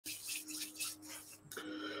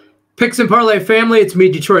Picks and Parlay family, it's me,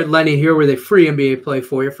 Detroit Lenny, here with a free NBA play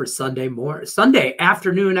for you for Sunday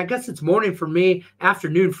afternoon. I guess it's morning for me,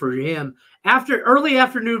 afternoon for him. Early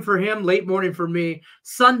afternoon for him, late morning for me.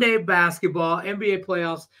 Sunday basketball, NBA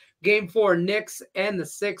playoffs, Game 4, Knicks and the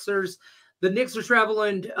Sixers. The Knicks are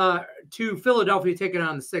traveling to Philadelphia, taking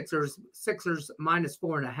on the Sixers. Sixers minus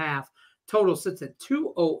 4.5. Total sits at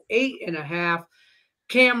 208.5.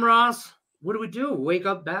 Cam Ross, what do we do? Wake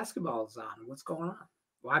up, basketball's on. What's going on?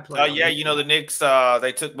 Why play? Yeah, you know, the Knicks,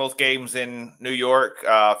 they took both games in New York.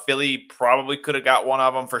 Philly probably could have got one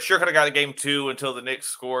of them. For sure could have got a game 2 until the Knicks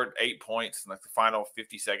scored 8 points in like the final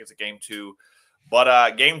 50 seconds of game 2.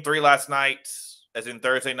 But game 3 last night, as in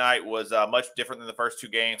Thursday night, was much different than the first 2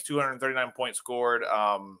 games. 239 points scored.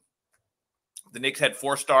 The Knicks had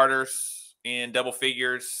 4 starters in double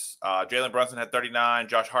figures. Jalen Brunson had 39.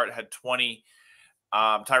 Josh Hart had 20.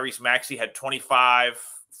 Tyrese Maxey had 25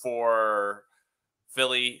 for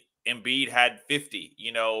Philly. Embiid had 50.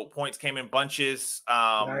 You know, points came in bunches.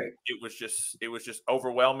 Right. It was just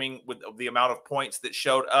overwhelming with the amount of points that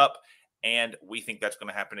showed up, and we think that's going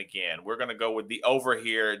to happen again. We're going to go with the over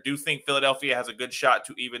here. Do think Philadelphia has a good shot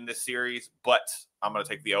to even this series, but I'm going to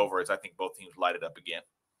take the over as I think both teams light it up again.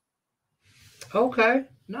 Okay,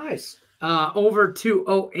 nice. Over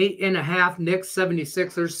 208.5. Knicks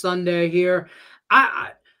 76ers Sunday here.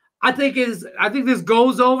 I think this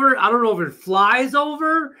goes over. I don't know if it flies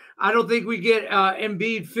over. I don't think we get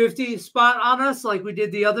Embiid 50 spot on us like we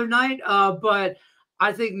did the other night. But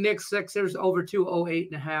I think Knicks Sixers over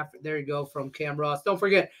 208.5. There you go from Cam Ross. Don't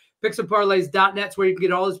forget picksandparlays.net's where you can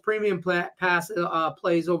get all his premium pass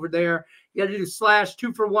plays over there. You got to do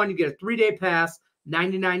 /2-for-1. You get a 3-day pass,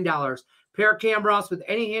 $99. Pair Cam Ross with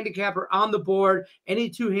any handicapper on the board. Any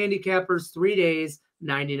 2 handicappers, 3 days.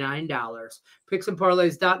 $99.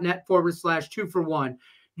 Picksandparlays.net /2-for-1.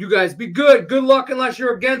 You guys be good. Good luck unless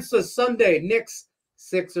you're against us Sunday. Knicks,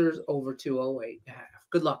 Sixers over 208.5.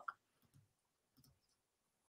 Good luck.